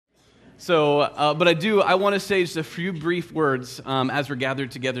But I want to say just a few brief words as we're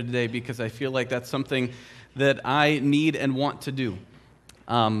gathered together today, because I feel like that's something that I need and want to do.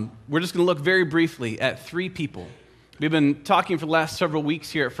 We're just going to look very briefly at three people. We've been talking for the last several weeks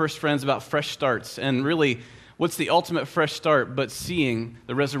here at First Friends about fresh starts, and really, what's the ultimate fresh start but seeing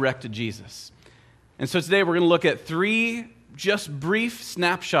the resurrected Jesus? And so today we're going to look at three just brief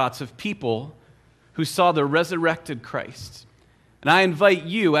snapshots of people who saw the resurrected Christ. And I invite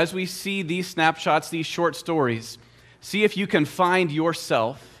you, as we see these snapshots, these short stories, see if you can find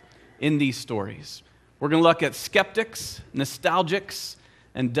yourself in these stories. We're going to look at skeptics, nostalgics,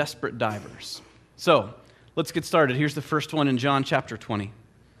 and desperate divers. So, let's get started. Here's the first one in John chapter 20.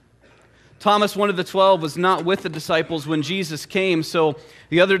 Thomas, one of the 12, was not with the disciples when Jesus came, so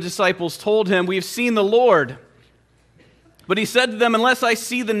the other disciples told him, "We've seen the Lord." But he said to them, "Unless I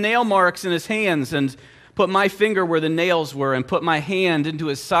see the nail marks in his hands and put my finger where the nails were and put my hand into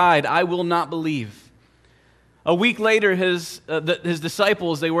his side, I will not believe." A week later, his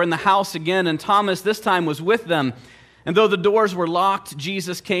disciples, they were in the house again, and Thomas this time was with them. And though the doors were locked,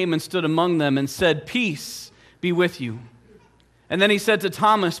 Jesus came and stood among them and said, "Peace be with you." And then he said to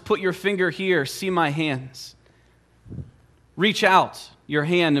Thomas, "Put your finger here, see my hands. Reach out your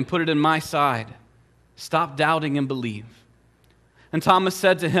hand and put it in my side. Stop doubting and believe." And Thomas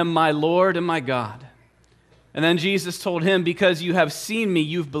said to him, "My Lord and my God." And then Jesus told him, "Because you have seen me,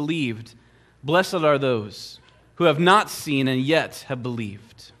 you've believed. Blessed are those who have not seen and yet have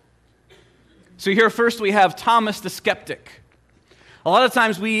believed." So here first we have Thomas the skeptic. A lot of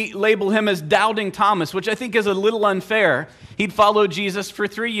times we label him as Doubting Thomas, which I think is a little unfair. He'd followed Jesus for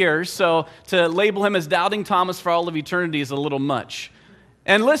 3 years, so to label him as Doubting Thomas for all of eternity is a little much.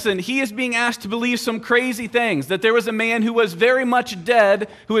 And listen, he is being asked to believe some crazy things, that there was a man who was very much dead,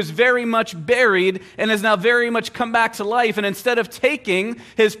 who is very much buried, and has now very much come back to life. And instead of taking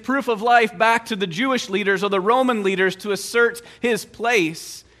his proof of life back to the Jewish leaders or the Roman leaders to assert his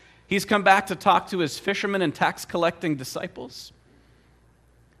place, he's come back to talk to his fishermen and tax-collecting disciples.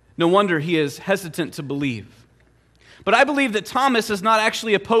 No wonder he is hesitant to believe. But I believe that Thomas is not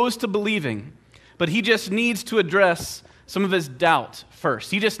actually opposed to believing, but he just needs to address some of his doubt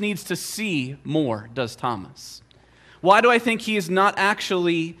first. He just needs to see more, does Thomas. Why do I think he is not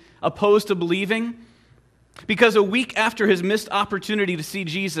actually opposed to believing? Because a week after his missed opportunity to see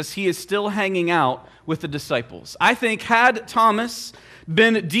Jesus, he is still hanging out with the disciples. I think had Thomas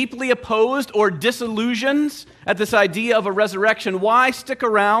been deeply opposed or disillusioned at this idea of a resurrection, why stick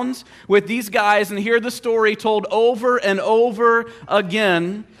around with these guys and hear the story told over and over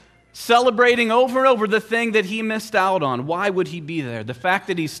again, celebrating over and over the thing that he missed out on? Why would he be there? The fact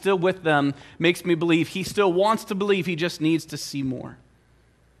that he's still with them makes me believe he still wants to believe, he just needs to see more.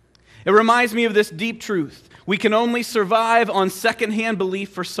 It reminds me of this deep truth. We can only survive on secondhand belief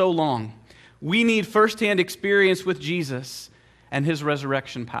for so long. We need firsthand experience with Jesus and his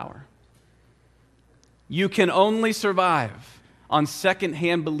resurrection power. You can only survive on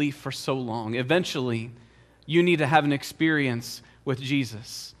secondhand belief for so long. Eventually, you need to have an experience with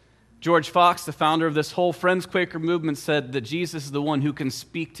Jesus. George Fox, the founder of this whole Friends Quaker movement, said that Jesus is the one who can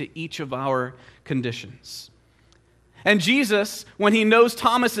speak to each of our conditions. And Jesus, when he knows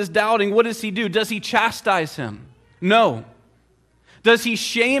Thomas is doubting, what does he do? Does he chastise him? No. Does he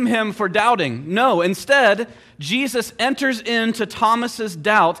shame him for doubting? No. Instead, Jesus enters into Thomas's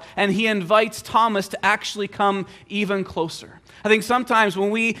doubt and he invites Thomas to actually come even closer. I think sometimes when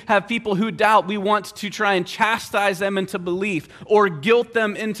we have people who doubt, we want to try and chastise them into belief or guilt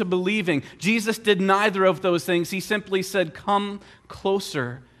them into believing. Jesus did neither of those things. He simply said, "Come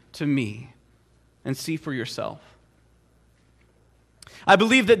closer to me and see for yourself." I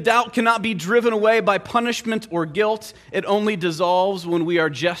believe that doubt cannot be driven away by punishment or guilt. It only dissolves when we are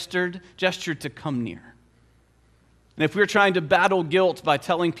gestured to come near. And if we're trying to battle guilt by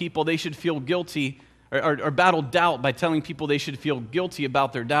telling people they should feel guilty, or battle doubt by telling people they should feel guilty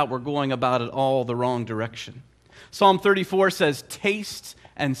about their doubt, we're going about it all the wrong direction. Psalm 34 says, "Taste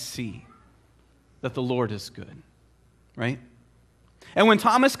and see that the Lord is good." Right? And when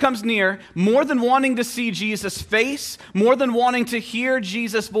Thomas comes near, more than wanting to see Jesus' face, more than wanting to hear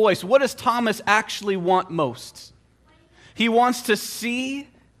Jesus' voice, what does Thomas actually want most? He wants to see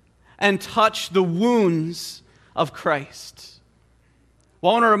and touch the wounds of Christ.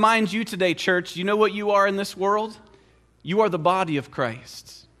 Well, I want to remind you today, church, you know what you are in this world? You are the body of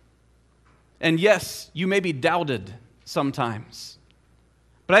Christ. And yes, you may be doubted sometimes.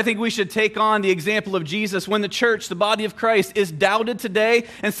 But I think we should take on the example of Jesus. When the church, the body of Christ, is doubted today,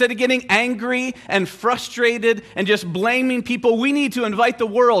 instead of getting angry and frustrated and just blaming people, we need to invite the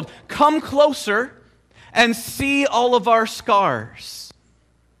world, come closer and see all of our scars.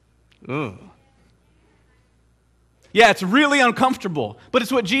 Ugh. Yeah, it's really uncomfortable, but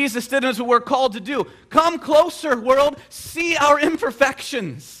it's what Jesus did and it's what we're called to do. Come closer, world. See our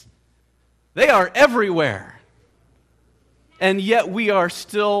imperfections. They are everywhere. And yet we are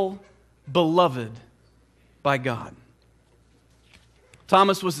still beloved by God.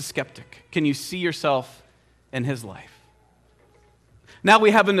 Thomas was a skeptic. Can you see yourself in his life? Now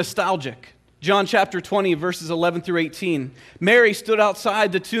we have a nostalgic. John chapter 20, verses 11 through 18. Mary stood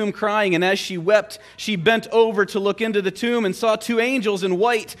outside the tomb crying, and as she wept, she bent over to look into the tomb and saw two angels in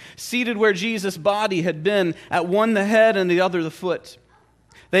white seated where Jesus' body had been, at one the head and the other the foot.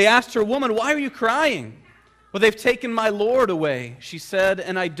 They asked her, "Woman, why are you crying?" "Well, they've taken my Lord away," she said,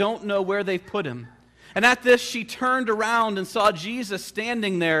 "and I don't know where they've put him." And at this, she turned around and saw Jesus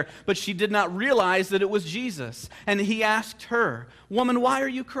standing there, but she did not realize that it was Jesus. And he asked her, "Woman, why are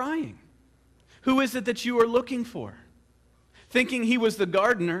you crying? Who is it that you are looking for?" Thinking he was the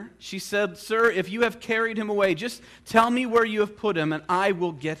gardener, she said, "Sir, if you have carried him away, just tell me where you have put him, and I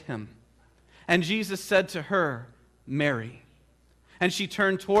will get him." And Jesus said to her, "Mary." And she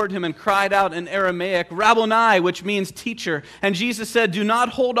turned toward him and cried out in Aramaic, "Rabboni," which means teacher. And Jesus said, "Do not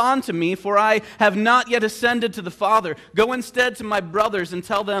hold on to me, for I have not yet ascended to the Father. Go instead to my brothers and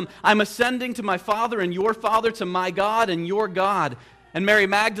tell them, I'm ascending to my Father and your Father, to my God and your God." And Mary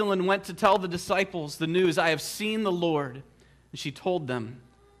Magdalene went to tell the disciples the news, "I have seen the Lord." And she told them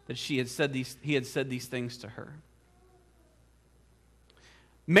that he had said these things to her.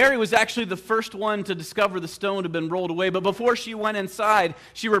 Mary was actually the first one to discover the stone had been rolled away, but before she went inside,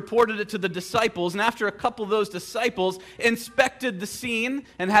 she reported it to the disciples, and after a couple of those disciples inspected the scene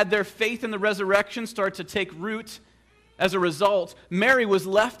and had their faith in the resurrection start to take root, as a result, Mary was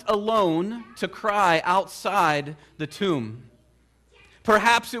left alone to cry outside the tomb.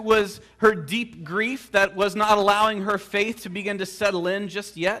 Perhaps it was her deep grief that was not allowing her faith to begin to settle in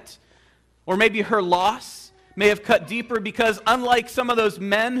just yet, or maybe her loss may have cut deeper because, unlike some of those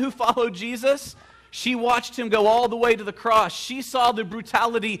men who followed Jesus, she watched him go all the way to the cross. She saw the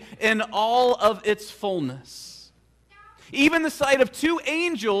brutality in all of its fullness. Even the sight of two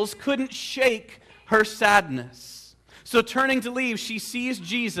angels couldn't shake her sadness. So turning to leave, she sees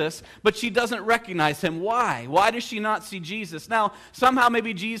Jesus, but she doesn't recognize him. Why? Why does she not see Jesus? Now, somehow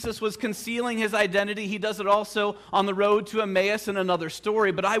maybe Jesus was concealing his identity. He does it also on the road to Emmaus in another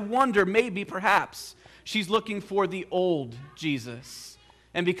story, but I wonder, maybe, perhaps, she's looking for the old Jesus.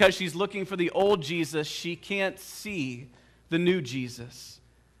 And because she's looking for the old Jesus, she can't see the new Jesus.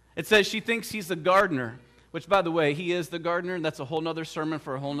 It says she thinks he's the gardener, which, by the way, he is the gardener, and that's a whole other sermon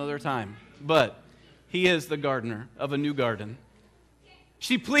for a whole other time. But he is the gardener of a new garden.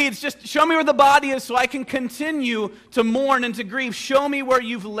 She pleads, "Just show me where the body is so I can continue to mourn and to grieve. Show me where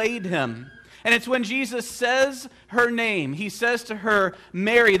you've laid him." And it's when Jesus says her name, he says to her,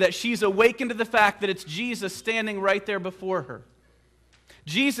 Mary, that she's awakened to the fact that it's Jesus standing right there before her.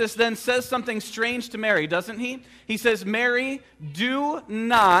 Jesus then says something strange to Mary, doesn't he? He says, "Mary, do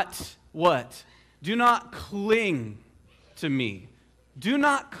not," what? "Do not cling to me. Do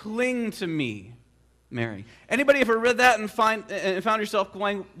not cling to me, Mary." Anybody ever read that and found yourself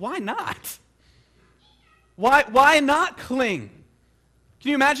going, why not? Why not cling? Can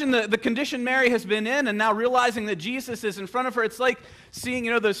you imagine the condition Mary has been in and now realizing that Jesus is in front of her? It's like seeing,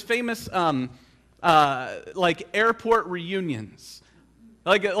 those famous like airport reunions.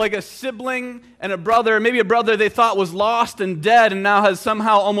 Like a sibling and a brother, maybe a brother they thought was lost and dead and now has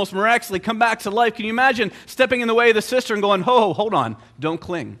somehow almost miraculously come back to life. Can you imagine stepping in the way of the sister and going, "Oh, hold on, don't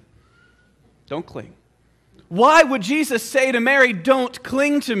cling. Don't cling." Why would Jesus say to Mary, "Don't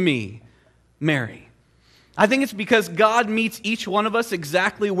cling to me, Mary"? I think it's because God meets each one of us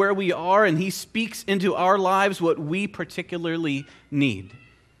exactly where we are, and he speaks into our lives what we particularly need.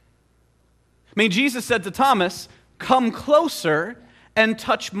 I mean, Jesus said to Thomas, "Come closer and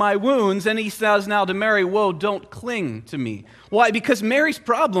touch my wounds," and he says now to Mary, "Whoa, don't cling to me." Why? Because Mary's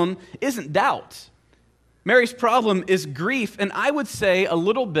problem isn't doubt. Mary's problem is grief, and I would say a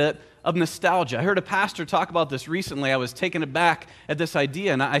little bit of nostalgia. I heard a pastor talk about this recently. I was taken aback at this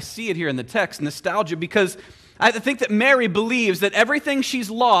idea, and I see it here in the text, nostalgia, because I think that Mary believes that everything she's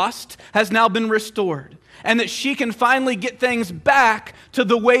lost has now been restored, and that she can finally get things back to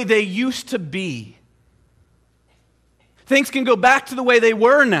the way they used to be. Things can go back to the way they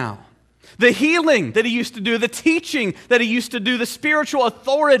were now. The healing that he used to do, the teaching that he used to do, the spiritual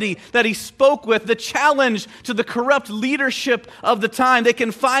authority that he spoke with, the challenge to the corrupt leadership of the time. They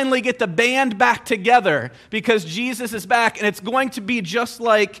can finally get the band back together because Jesus is back, and it's going to be just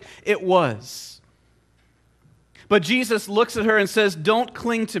like it was. But Jesus looks at her and says, "Don't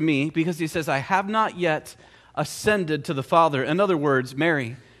cling to me," because he says, "I have not yet ascended to the Father." In other words,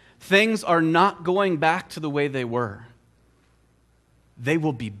 Mary, things are not going back to the way they were. They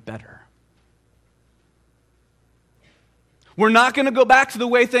will be better. We're not going to go back to the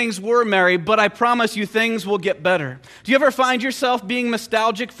way things were, Mary, but I promise you things will get better. Do you ever find yourself being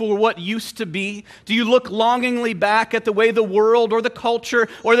nostalgic for what used to be? Do you look longingly back at the way the world or the culture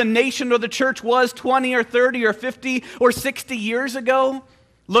or the nation or the church was 20 or 30 or 50 or 60 years ago?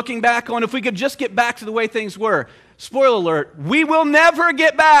 Looking back on if we could just get back to the way things were. Spoiler alert, we will never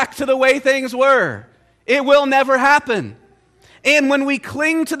get back to the way things were. It will never happen. And when we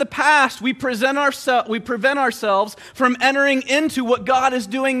cling to the past, we prevent ourselves from entering into what God is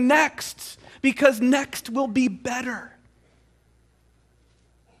doing next, because next will be better.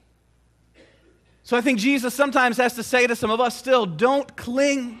 So I think Jesus sometimes has to say to some of us still, don't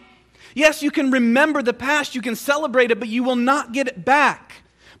cling. Yes, you can remember the past, you can celebrate it, but you will not get it back.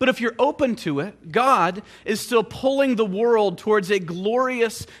 But if you're open to it, God is still pulling the world towards a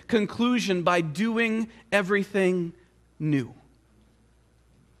glorious conclusion by doing everything new.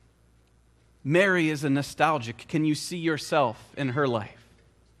 Mary is a nostalgic. Can you see yourself in her life?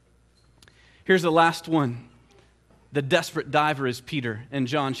 Here's the last one. The desperate diver is Peter in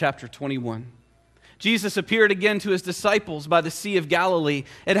John chapter 21. Jesus appeared again to his disciples by the Sea of Galilee.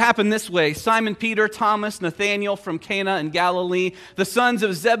 It happened this way. Simon Peter, Thomas, Nathanael from Cana in Galilee, the sons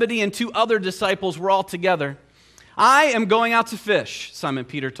of Zebedee, and 2 other disciples were all together. I am going out to fish, Simon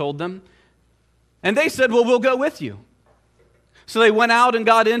Peter told them. And they said, well, we'll go with you. So they went out and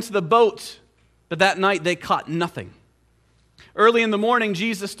got into the boat. But that night they caught nothing. Early in the morning,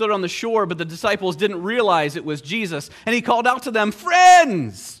 Jesus stood on the shore, but the disciples didn't realize it was Jesus. And he called out to them,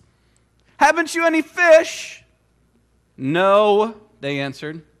 friends, haven't you any fish? No, they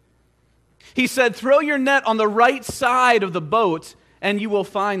answered. He said, throw your net on the right side of the boat and you will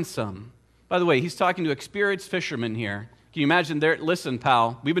find some. By the way, he's talking to experienced fishermen here. Can you imagine listen,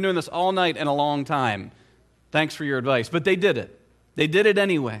 pal, we've been doing this all night and a long time. Thanks for your advice. But they did it. They did it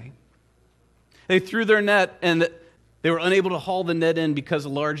anyway. They threw their net, and they were unable to haul the net in because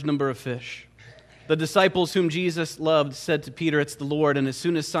of a large number of fish. The disciples whom Jesus loved said to Peter, it's the Lord. And as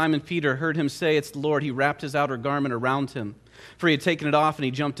soon as Simon Peter heard him say, it's the Lord, he wrapped his outer garment around him, for he had taken it off, and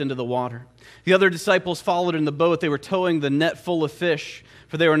he jumped into the water. The other disciples followed in the boat. They were towing the net full of fish,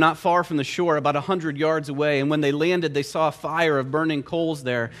 for they were not far from the shore, about 100 yards away. And when they landed, they saw a fire of burning coals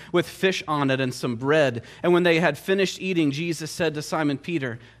there, with fish on it and some bread. And when they had finished eating, Jesus said to Simon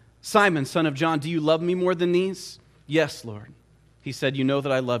Peter, Simon, son of John, do you love me more than these? Yes, Lord. He said, you know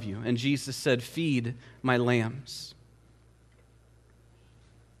that I love you. And Jesus said, feed my lambs.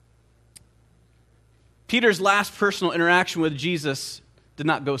 Peter's last personal interaction with Jesus did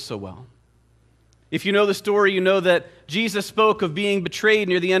not go so well. If you know the story, you know that Jesus spoke of being betrayed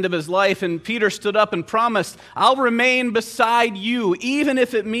near the end of his life, and Peter stood up and promised, I'll remain beside you, even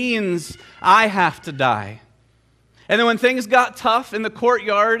if it means I have to die. And then when things got tough in the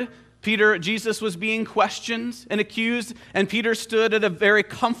courtyard, Jesus was being questioned and accused, and Peter stood at a very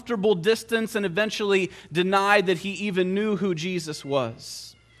comfortable distance and eventually denied that he even knew who Jesus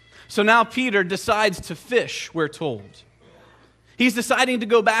was. So now Peter decides to fish, we're told. He's deciding to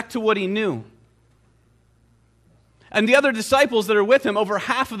go back to what he knew. And the other disciples that are with him, over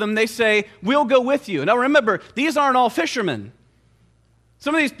half of them, they say, we'll go with you. Now remember, these aren't all fishermen.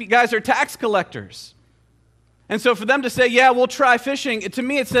 Some of these guys are tax collectors. And so for them to say, yeah, we'll try fishing, to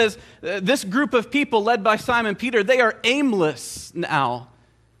me it says, this group of people led by Simon Peter, they are aimless now,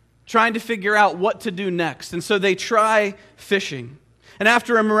 trying to figure out what to do next. And so they try fishing. And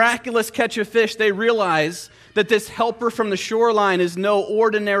after a miraculous catch of fish, they realize that this helper from the shoreline is no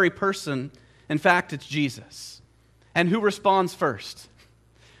ordinary person. In fact, it's Jesus. And who responds first?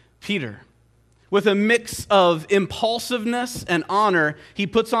 Peter. With a mix of impulsiveness and honor, he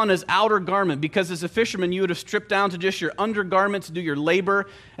puts on his outer garment, because as a fisherman, you would have stripped down to just your undergarment to do your labor.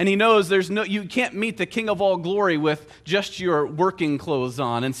 And he knows you can't meet the King of all glory with just your working clothes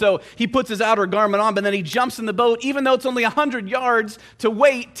on. And so he puts his outer garment on, but then he jumps in the boat, even though it's only 100 yards to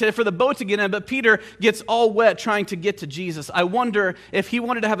wait for the boat to get in. But Peter gets all wet trying to get to Jesus. I wonder if he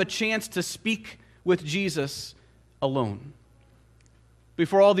wanted to have a chance to speak with Jesus alone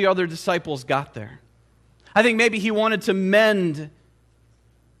before all the other disciples got there. I think maybe he wanted to mend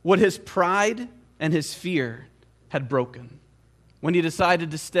what his pride and his fear had broken when he decided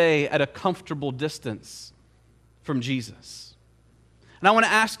to stay at a comfortable distance from Jesus. And I want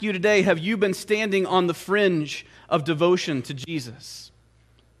to ask you today, have you been standing on the fringe of devotion to Jesus?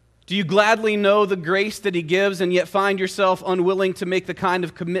 Do you gladly know the grace that he gives and yet find yourself unwilling to make the kind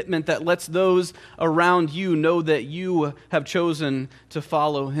of commitment that lets those around you know that you have chosen to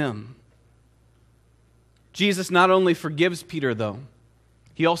follow him? Jesus not only forgives Peter, though,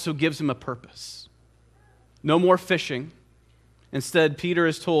 he also gives him a purpose. No more fishing. Instead, Peter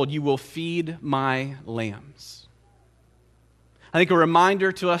is told, you will feed my lambs. I think a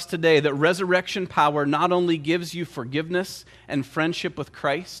reminder to us today that resurrection power not only gives you forgiveness and friendship with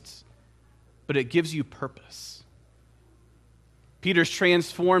Christ, but it gives you purpose. Peter's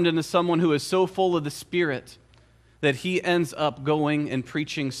transformed into someone who is so full of the Spirit that he ends up going and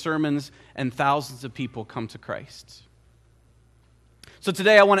preaching sermons, and thousands of people come to Christ. So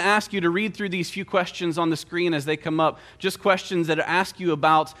today I want to ask you to read through these few questions on the screen as they come up, just questions that ask you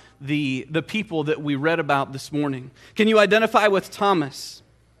about the people that we read about this morning. Can you identify with Thomas?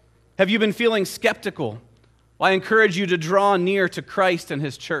 Have you been feeling skeptical? Well, I encourage you to draw near to Christ and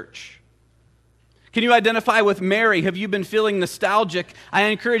his church. Can you identify with Mary? Have you been feeling nostalgic? I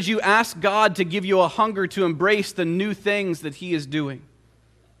encourage you, ask God to give you a hunger to embrace the new things that he is doing.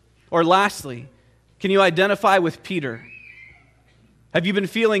 Or lastly, can you identify with Peter? Have you been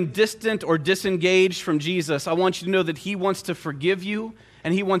feeling distant or disengaged from Jesus? I want you to know that he wants to forgive you,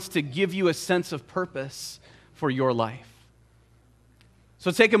 and he wants to give you a sense of purpose for your life. So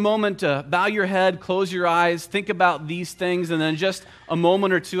take a moment to bow your head, close your eyes, think about these things, and then just a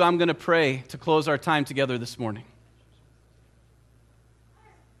moment or two, I'm going to pray to close our time together this morning.